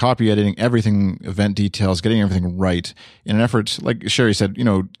like you said, copy editing, everything, event details, getting everything right in an effort, like Sherry said,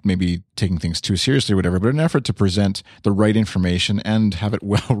 maybe taking things too seriously or whatever, but an effort to present the right information and have it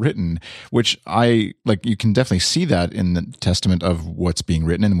well written, which you can definitely see that in the testament of what's being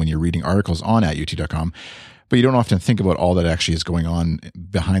written and when you're reading articles on @youtube.com. But you don't often think about all that actually is going on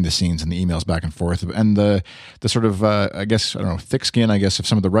behind the scenes and the emails back and forth, and the sort of thick skin, of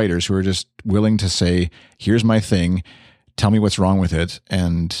some of the writers who are just willing to say, "Here's my thing. Tell me what's wrong with it,"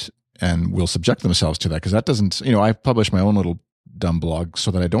 and will subject themselves to that, because that doesn't. I publish my own little dumb blog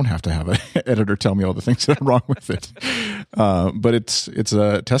so that I don't have to have an editor tell me all the things that are wrong with it. But it's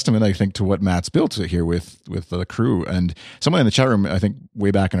a testament, I think, to what Matt's built here with the crew. And someone in the chat room, I think,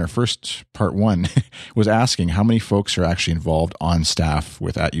 way back in our first part 1, was asking how many folks are actually involved on staff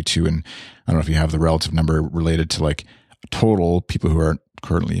with @U2, and I don't know if you have the relative number related to like total people who aren't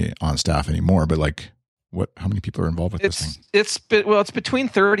currently on staff anymore, but like. How many people are involved with this thing? It's between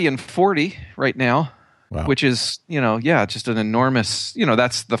 30 and 40 right now, wow. Which is, just an enormous,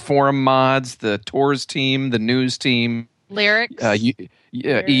 that's the forum mods, the tours team, the news team. Lyrics.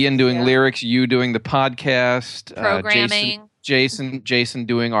 Ian doing lyrics, you doing the podcast. Programming. Jason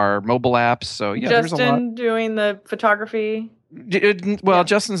doing our mobile apps. So yeah, Justin there's a lot. Doing the photography.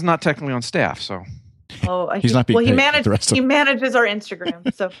 Justin's not technically on staff, so. Oh, he's not being paid. He manages our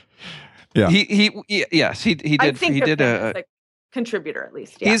Instagram, so. Yeah. He did. I think he did a contributor at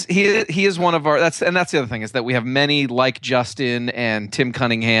least. Yeah. He is one of our. That's the other thing, is that we have many like Justin and Tim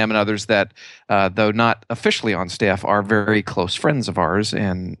Cunningham and others that, though not officially on staff, are very close friends of ours,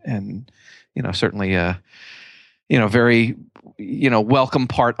 and certainly very welcome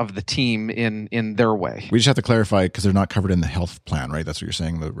part of the team in their way. We just have to clarify, because they're not covered in the health plan, right? That's what you're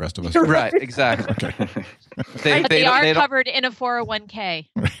saying. The rest of us, right? Exactly. Okay. They are covered in a 401k.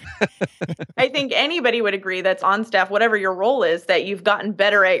 I think anybody would agree that's on staff, whatever your role is, that you've gotten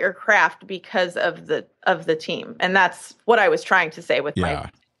better at your craft because of the team, and that's what I was trying to say with my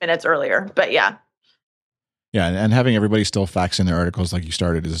minutes earlier. But yeah. Yeah, and having everybody still fax in their articles like you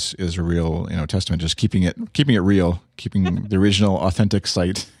started is a real testament. Just keeping it real, keeping the original authentic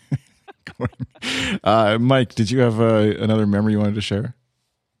site going. Mike, did you have another memory you wanted to share?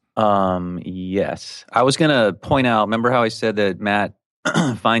 Yes, I was going to point out. Remember how I said that Matt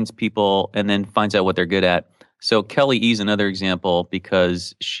finds people and then finds out what they're good at? So Kelly E is another example,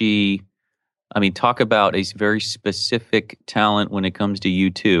 because talk about a very specific talent when it comes to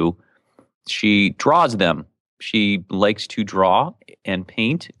U2. She draws them. She likes to draw and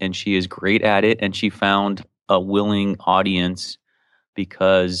paint, and she is great at it. And she found a willing audience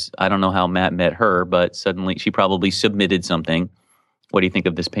because I don't know how Matt met her, but suddenly she probably submitted something. What do you think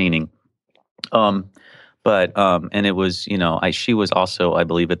of this painting? And it was, she was also, I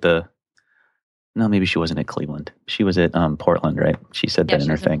believe, maybe she wasn't at Cleveland. She was at Portland, right? She said that in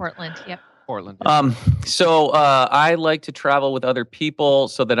her thing. Portland, yep. Portland. So I like to travel with other people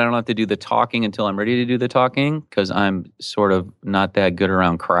so that I don't have to do the talking until I'm ready to do the talking, because I'm sort of not that good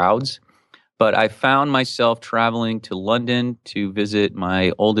around crowds. But I found myself traveling to London to visit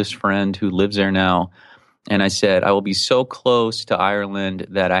my oldest friend who lives there now. And I said, I will be so close to Ireland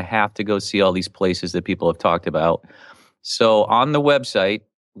that I have to go see all these places that people have talked about. So on the website,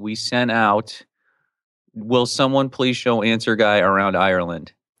 we sent out, will someone please show Answer Guy around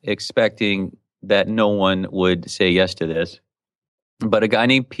Ireland? Expecting that no one would say yes to this. But a guy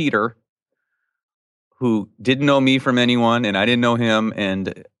named Peter, who didn't know me from anyone, and I didn't know him,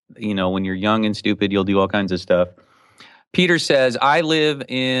 and when you're young and stupid, you'll do all kinds of stuff. Peter says, I live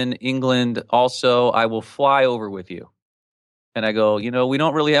in England also. I will fly over with you. And I go, we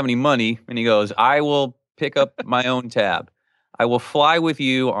don't really have any money. And he goes, I will pick up my own tab. I will fly with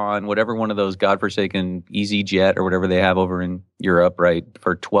you on whatever one of those godforsaken EasyJet or whatever they have over in Europe, right?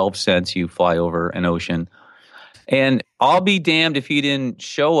 For 12 cents, you fly over an ocean. And I'll be damned if he didn't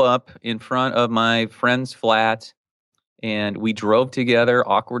show up in front of my friend's flat. And we drove together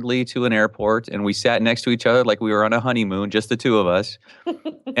awkwardly to an airport, and we sat next to each other like we were on a honeymoon, just the two of us.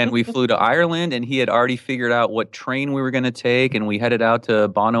 And we flew to Ireland, and he had already figured out what train we were going to take, and we headed out to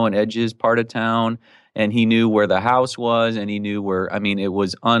Bono and Edge's part of town, and he knew where the house was, and he knew it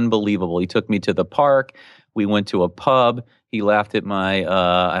was unbelievable. He took me to the park. We went to a pub. He laughed at my,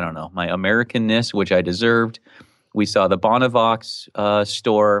 my Americanness, which I deserved. We saw the Bonavox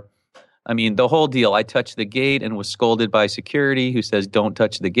store. I mean, the whole deal. I touched the gate and was scolded by security who says, don't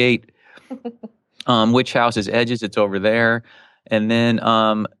touch the gate. Which house is Edge's? It's over there. And then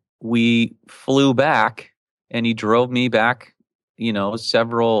we flew back, and he drove me back, I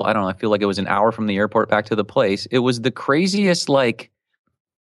feel like it was an hour from the airport back to the place. It was the craziest,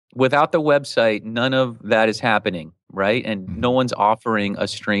 without the website, none of that is happening, right? And no one's offering a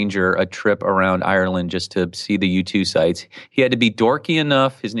stranger a trip around Ireland just to see the U2 sites. He had to be dorky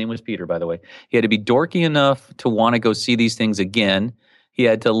enough. His name was Peter, by the way. He had to be dorky enough to want to go see these things again. He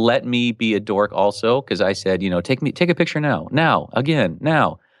had to let me be a dork also, because I said, take a picture now, again,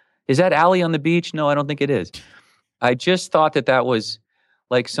 now. Is that alley on the beach? No, I don't think it is. I just thought that was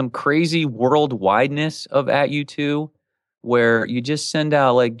like some crazy worldwideness of at U2, where you just send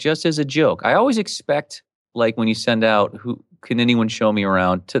out just as a joke. I always expect when you send out, who can anyone show me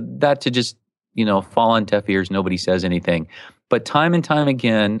around, to just, fall on deaf ears. Nobody says anything. But time and time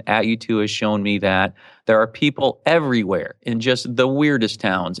again, at U2 has shown me that there are people everywhere in just the weirdest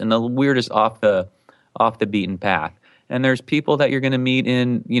towns and the weirdest off the beaten path. And there's people that you're going to meet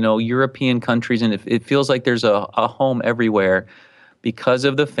in, European countries. And it feels like there's a home everywhere because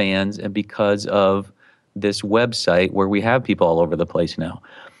of the fans and because of this website where we have people all over the place now.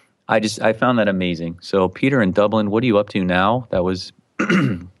 I found that amazing. So Peter in Dublin, what are you up to now? That was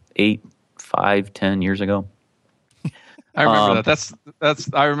 10 years ago. I remember that.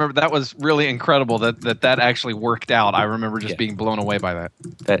 I remember that was really incredible that actually worked out. I remember just being blown away by that.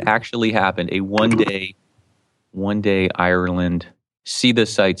 That actually happened. A one day Ireland see the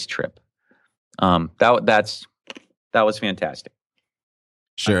sights trip. That was fantastic.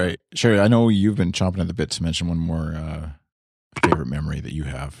 Sherry, I know you've been chomping at the bit to mention one more favorite memory that you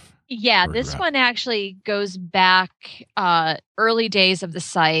have. Yeah, this one actually goes back early days of the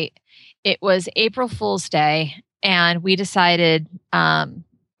site. It was April Fool's Day, and we decided,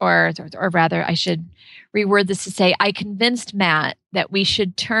 or rather, I should reword this to say, I convinced Matt that we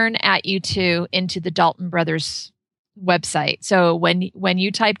should turn at U2 into the Dalton Brothers website. So when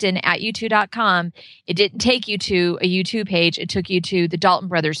you typed in @u2.com, it didn't take you to a U2 page. It took you to the Dalton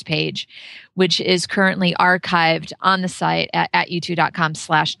Brothers page, which is currently archived on the site at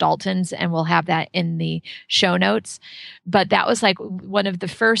u2.com/Daltons. And we'll have that in the show notes. But that was one of the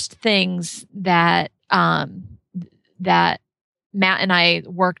first things that Matt and I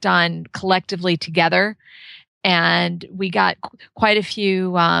worked on collectively together. And we got quite a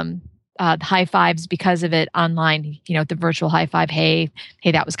few high fives because of it online, the virtual high five. Hey,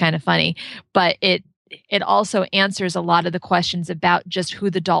 that was kind of funny. But it also answers a lot of the questions about just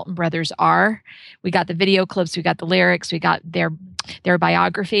who the Dalton brothers are. We got the video clips, we got the lyrics, we got their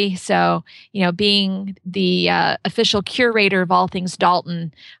biography. So, being the official curator of all things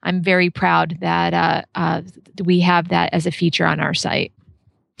Dalton, I'm very proud that we have that as a feature on our site.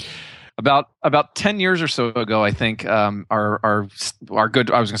 About 10 years or so ago, I think our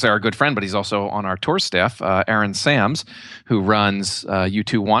good friend, but he's also on our tour staff, Aaron Sams, who runs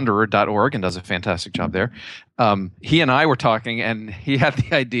u2wanderer.org and does a fantastic job there. He and I were talking, and he had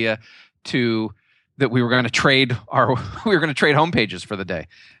the idea that we were going to trade homepages for the day,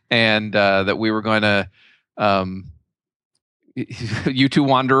 and that we were going to U2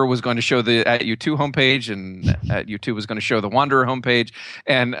 Wanderer was going to show the at U2 homepage, and at U2 was going to show the Wanderer homepage.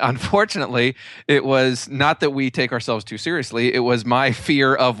 And unfortunately, it was not that we take ourselves too seriously. It was my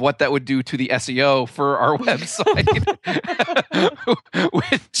fear of what that would do to the SEO for our website,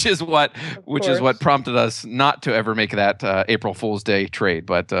 which is what prompted us not to ever make that April Fool's Day trade.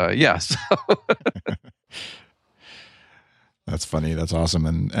 But yes. That's funny. That's awesome.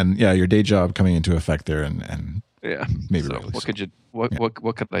 And yeah, your day job coming into effect there, and yeah, maybe so what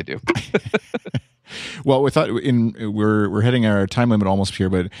could I do? Well, we thought we're hitting our time limit almost here,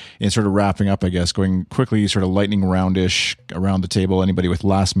 but in sort of wrapping up, I guess, going quickly, sort of lightning roundish around the table. Anybody with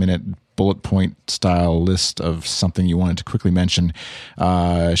last minute bullet point style list of something you wanted to quickly mention?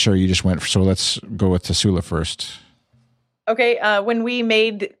 Sherry, you just went, so let's go with Tasula first. Okay, when we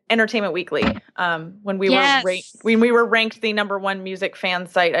made Entertainment Weekly, when we were ranked the #1 music fan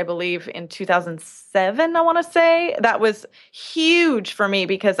site, I believe in 2007, I want to say, that was huge for me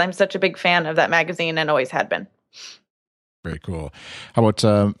because I'm such a big fan of that magazine and always had been. Very cool. How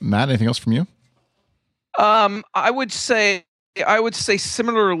about Matt? Anything else from you? I would say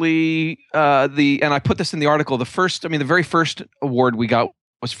similarly. And I put this in the article. The very first award we got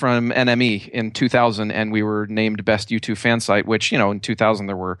was from NME in 2000, and we were named Best U2 Fan Site, which, in 2000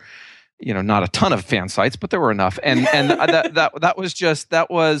 there were, not a ton of fan sites, but there were enough. And that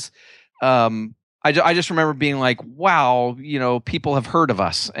was I just remember being like, wow, people have heard of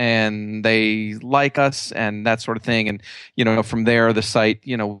us and they like us and that sort of thing. And, from there, the site,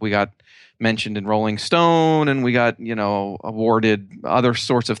 we got mentioned in Rolling Stone and we got, awarded other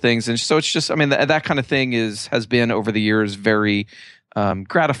sorts of things. And so it's just, that kind of thing has been over the years very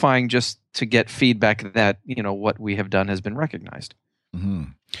gratifying, just to get feedback that what we have done has been recognized. Mm-hmm.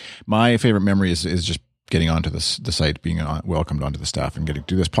 My favorite memory is just getting onto the site, being welcomed onto the staff, and getting to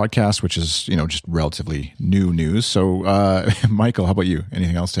do this podcast, which is just relatively new news. So, Michael, how about you?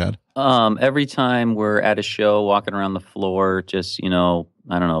 Anything else to add? Every time we're at a show, walking around the floor, just I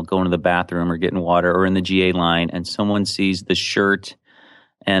don't know, going to the bathroom or getting water, or in the GA line, and someone sees the shirt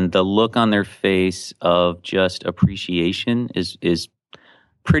and the look on their face of just appreciation is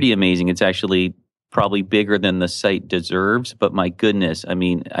pretty amazing. It's actually probably bigger than the site deserves, but my goodness,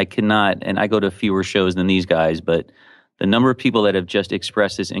 I cannot, and I go to fewer shows than these guys, but the number of people that have just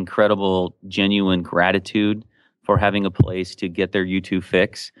expressed this incredible, genuine gratitude for having a place to get their U2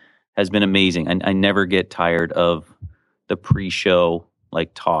 fix has been amazing. And I never get tired of the pre-show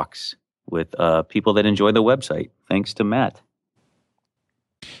talks with people that enjoy the website. Thanks to Matt.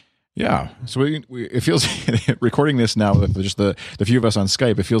 Yeah, so it feels recording this now with just the few of us on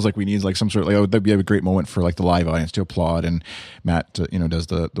Skype, it feels like we need some sort of that'd be a great moment for the live audience to applaud, and Matt does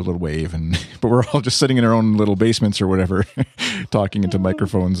the little wave, but we're all just sitting in our own little basements or whatever, talking into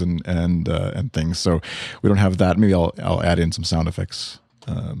microphones and things. So we don't have that. Maybe I'll add in some sound effects,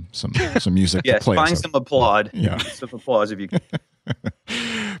 some music. Yes, to play find some applaud. Yeah, some applause if you can.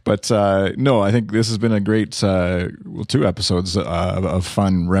 But no, I think this has been a great 2 episodes of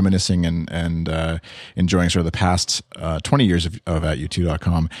fun reminiscing and enjoying sort of the past 20 years of at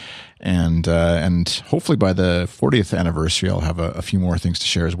u2.com, and hopefully by the 40th anniversary I'll have a few more things to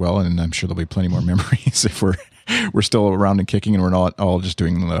share as well, and I'm sure there'll be plenty more memories if we're still around and kicking and we're not all just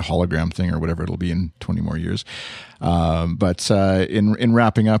doing the hologram thing or whatever it'll be in 20 more years. But in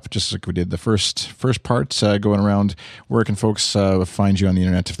wrapping up, just like we did the first part, going around, where can folks find you on the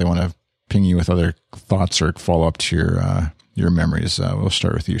internet if they want to ping you with other thoughts or follow up to your memories? We'll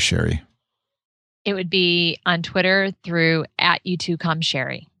start with you, Sherry. It would be on Twitter through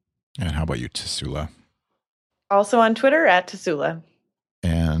 @U2ComSherry. And how about you, Tasula? Also on Twitter @Tasula.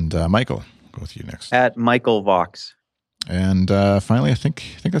 And Michael, go with you next. @MichaelVox. And finally, I think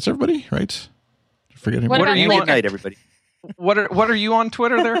that's everybody, right? Forgetting. What are you on? Good night, everybody. What are you on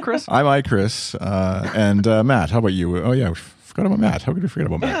Twitter there, Chris? I'm iChris. And Matt, how about you? Oh yeah, we forgot about Matt. How could we forget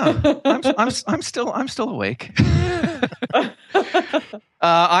about Matt? Yeah, I'm still awake.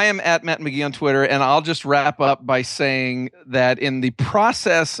 I am @Matt McGee on Twitter, and I'll just wrap up by saying that in the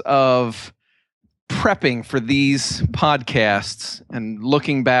process of prepping for these podcasts and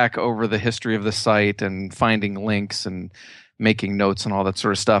looking back over the history of the site and finding links and making notes and all that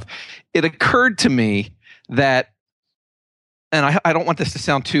sort of stuff, it occurred to me that, and I don't want this to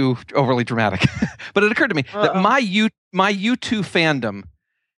sound too overly dramatic, but it occurred to me that my U2 fandom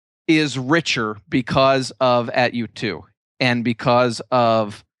is richer because of At U2 and because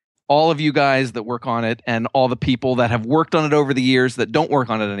of all of you guys that work on it and all the people that have worked on it over the years that don't work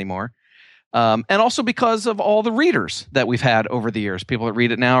on it anymore. And also because of all the readers that we've had over the years, people that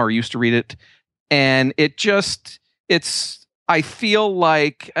read it now or used to read it. And I feel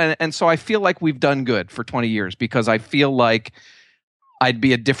like, and so I feel like we've done good for 20 years because I feel like I'd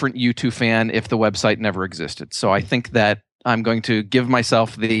be a different U2 fan if the website never existed. So I think that I'm going to give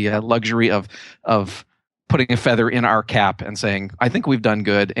myself the luxury of putting a feather in our cap and saying, I think we've done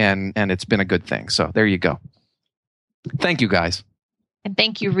good and it's been a good thing. So there you go. Thank you, guys. And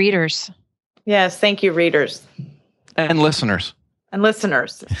thank you, readers. Yes, thank you, readers. And listeners. And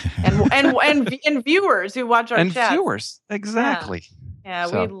listeners. and viewers who watch our chat. And viewers. Exactly. Yeah,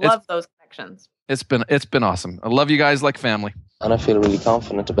 so we love those connections. It's been awesome. I love you guys like family. And I feel really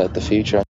confident about the future.